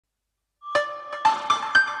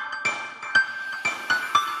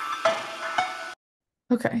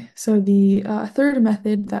Okay, so the third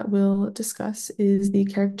method that we'll discuss is the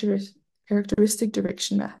characteristic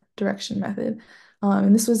direction method.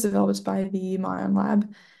 And this was developed by the Mayan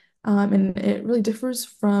lab. And it really differs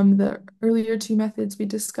from the earlier two methods we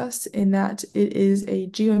discussed in that it is a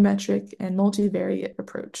geometric and multivariate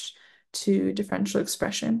approach to differential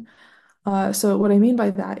expression. So what I mean by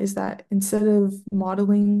that is that instead of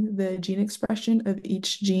modeling the gene expression of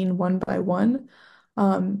each gene one by one,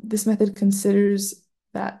 this method considers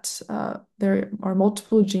that there are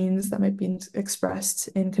multiple genes that might be expressed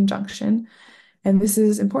in conjunction. And this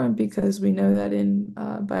is important because we know that in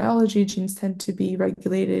biology, genes tend to be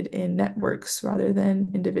regulated in networks rather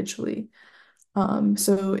than individually.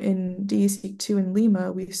 So in DESeq2 and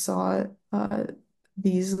Lima, we saw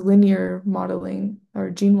these linear modeling or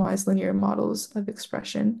gene-wise linear models of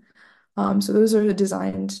expression. So those are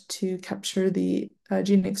designed to capture the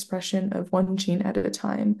gene expression of one gene at a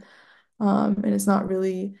time. And it's not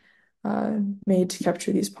really made to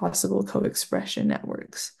capture these possible co-expression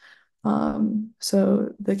networks.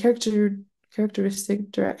 So the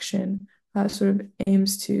characteristic direction sort of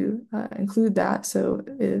aims to include that. So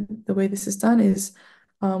the way this is done is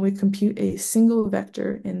we compute a single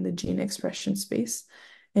vector in the gene expression space,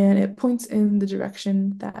 and it points in the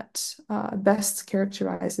direction that best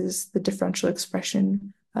characterizes the differential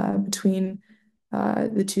expression between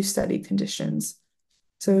the two study conditions.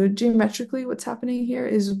 So geometrically, what's happening here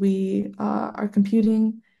is we are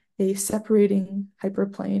computing a separating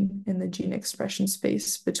hyperplane in the gene expression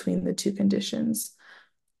space between the two conditions.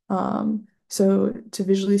 So to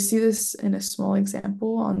visually see this in a small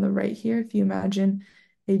example on the right here, if you imagine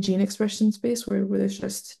a gene expression space where there's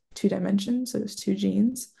just two dimensions, so there's two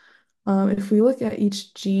genes. If we look at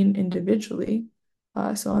each gene individually,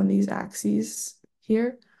 so on these axes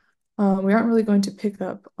here, we aren't really going to pick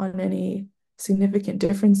up on any significant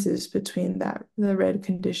differences between the red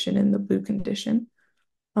condition and the blue condition.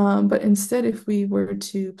 But instead, if we were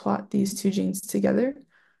to plot these two genes together,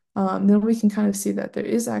 then we can kind of see that there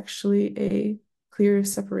is actually a clear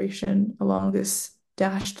separation along this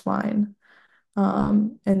dashed line.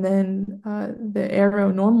 And then the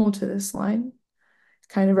arrow normal to this line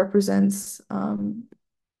kind of represents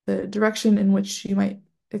the direction in which you might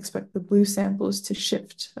expect the blue samples to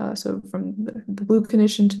shift. So from the blue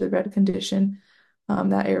condition to the red condition,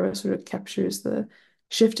 that arrow sort of captures the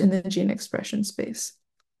shift in the gene expression space.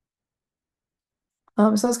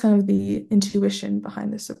 So that's kind of the intuition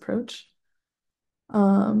behind this approach.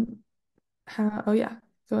 Um, oh yeah,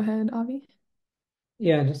 go ahead, Avi.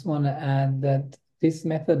 Yeah, I just want to add that this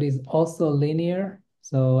method is also linear.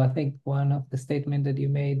 So I think one of the statement that you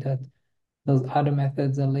made that those other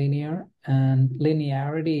methods are linear, and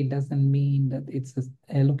linearity doesn't mean that it's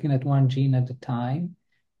looking at one gene at a time.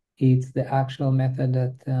 It's the actual method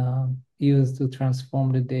that used to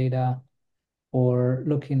transform the data or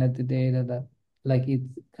looking at the data that like it's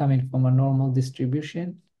coming from a normal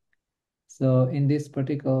distribution. So in this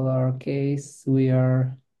particular case, we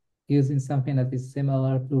are using something that is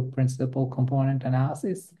similar to principal component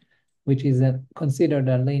analysis, which is considered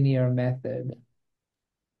a linear method,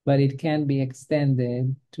 but it can be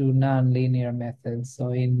extended to non-linear methods.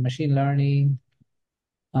 So in machine learning,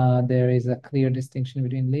 there is a clear distinction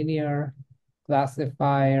between linear,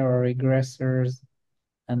 classifier or regressors,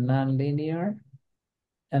 and non-linear.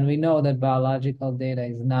 And we know that biological data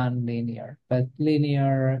is non-linear, but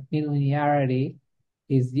linearity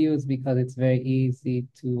is used because it's very easy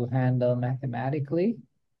to handle mathematically.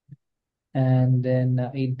 And then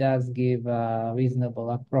it does give a reasonable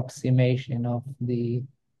approximation of the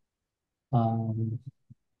um,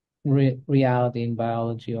 reality in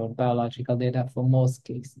biology or biological data for most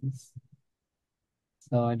cases.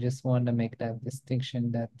 So I just want to make that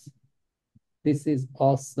distinction that this is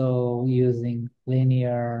also using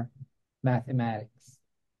linear mathematics.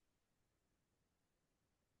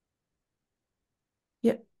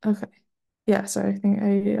 Yep. Okay. Yeah. Sorry. I think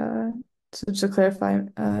so just to clarify,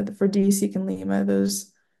 for DeSeq and Lima,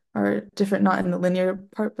 those are different, not in the linear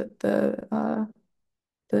part, but the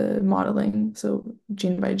modeling. So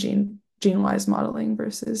gene by gene, gene-wise modeling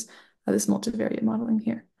versus this multivariate modeling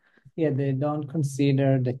here. Yeah, they don't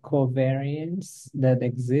consider the covariance that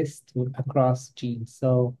exists across genes.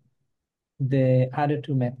 So the other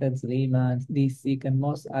two methods, Lima, DSeq, and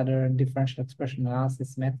most other differential expression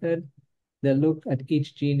analysis method, they look at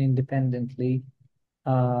each gene independently,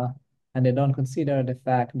 uh, and they don't consider the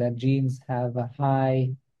fact that genes have a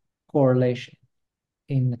high correlation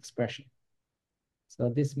in expression. So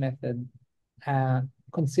this method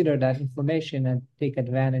consider that information and take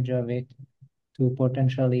advantage of it to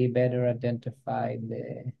potentially better identify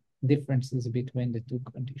the differences between the two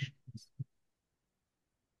conditions.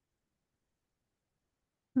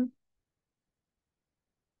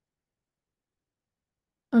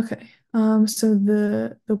 Okay. So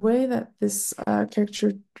the way that this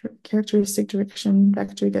characteristic direction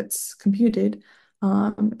vector gets computed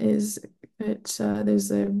is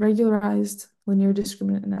there's a regularized linear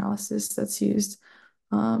discriminant analysis that's used.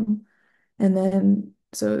 Um, and then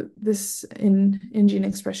so this in gene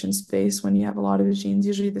expression space, when you have a lot of genes,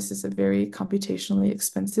 usually this is a very computationally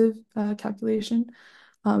expensive calculation.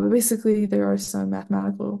 But basically, there are some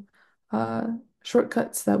mathematical uh,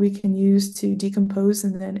 shortcuts that we can use to decompose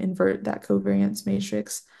and then invert that covariance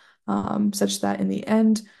matrix, such that in the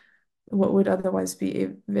end, what would otherwise be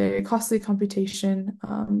a very costly computation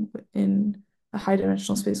in a high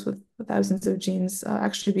dimensional space with thousands of genes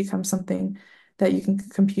actually becomes something that you can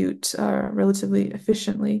compute relatively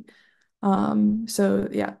efficiently. So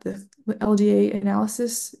yeah, the LDA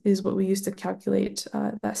analysis is what we use to calculate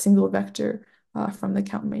that single vector from the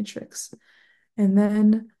count matrix. And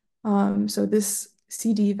then, so this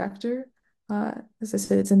CD vector, as I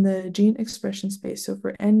said, it's in the gene expression space. So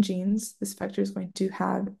for n genes, this vector is going to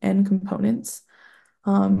have n components.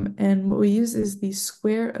 And what we use is the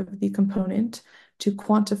square of the component to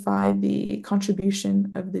quantify the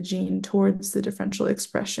contribution of the gene towards the differential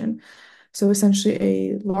expression. So essentially,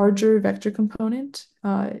 a larger vector component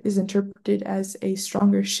is interpreted as a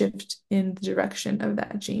stronger shift in the direction of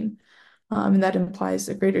that gene. And that implies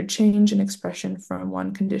a greater change in expression from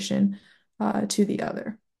one condition to the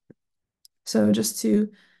other. So just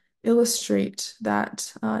to illustrate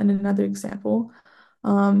that in another example,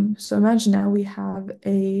 so imagine now we have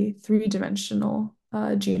a three-dimensional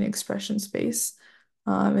gene expression space.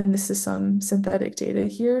 And this is some synthetic data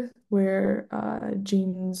here where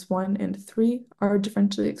genes 1 and 3 are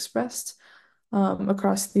differentially expressed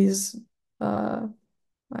across these, uh,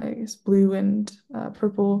 I guess, blue and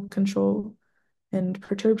purple control and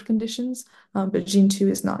perturbed conditions, but gene 2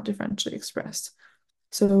 is not differentially expressed.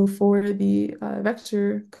 So for the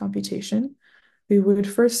vector computation, we would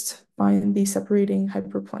first find the separating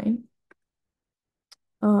hyperplane.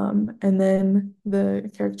 And then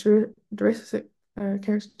the characteristic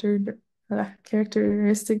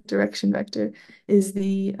direction vector is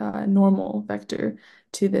the normal vector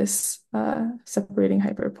to this separating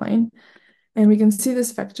hyperplane. And we can see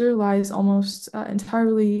this vector lies almost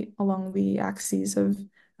entirely along the axes of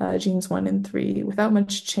genes 1 and 3 without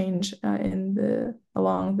much change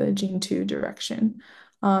along the gene 2 direction.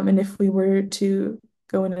 And if we were to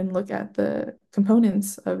go in and look at the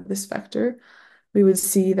components of this vector, we would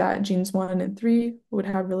see that genes 1 and 3 would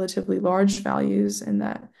have relatively large values and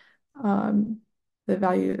that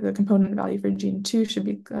the component value for gene 2 should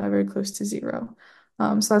be very close to 0.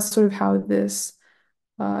 So that's sort of how this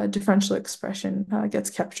differential expression gets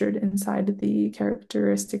captured inside the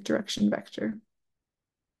characteristic direction vector.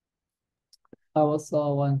 I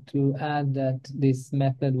also want to add that this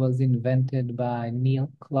method was invented by Neil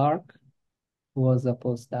Clark, who was a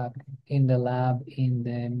postdoc in the lab in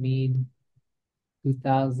the mid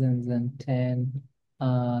 2010,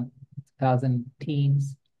 2000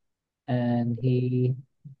 teens, and he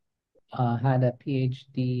had a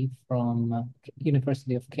PhD from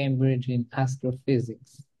University of Cambridge in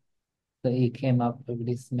astrophysics. So he came up with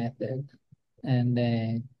this method,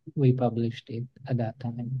 and we published it at that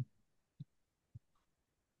time.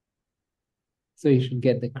 So you should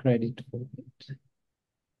get the credit for it.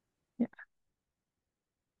 Yeah,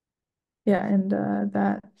 yeah, and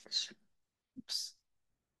oops,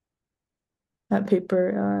 that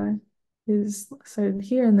paper is cited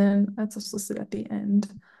here, and then that's also listed at the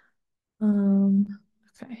end.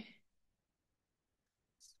 Okay.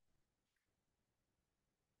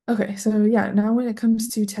 Okay, so yeah, now when it comes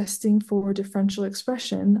to testing for differential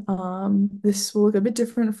expression, this will look a bit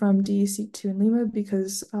different from D, seq2, and Lima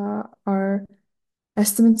because our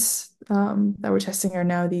estimates that we're testing are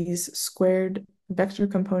now these squared vector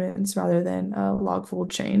components rather than log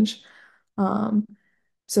fold change. Um,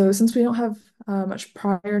 so since we don't have much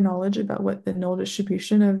prior knowledge about what the null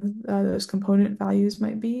distribution of those component values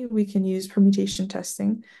might be, we can use permutation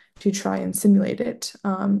testing to try and simulate it.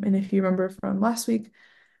 And if you remember from last week,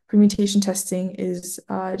 permutation testing is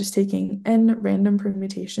just taking n random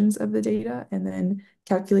permutations of the data and then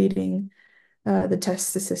calculating the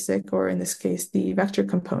test statistic, or in this case, the vector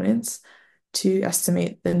components, to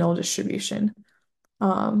estimate the null distribution.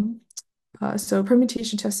 Um, so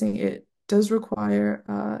permutation testing, it does require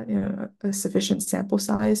a sufficient sample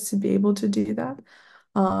size to be able to do that.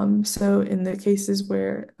 So in the cases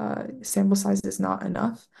where sample size is not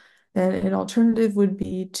enough, then an alternative would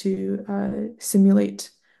be to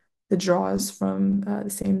simulate the draws from the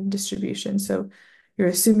same distribution. So you're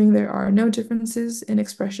assuming there are no differences in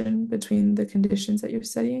expression between the conditions that you're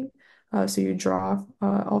studying. So you draw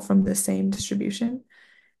all from the same distribution.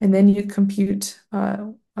 And then you compute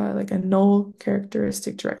like a null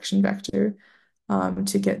characteristic direction vector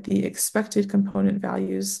to get the expected component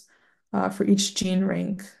values for each gene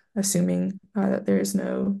rank, assuming that there is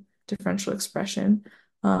no differential expression.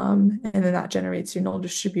 And then that generates your null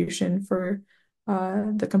distribution for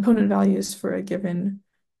the component values for a given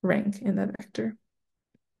rank in that vector.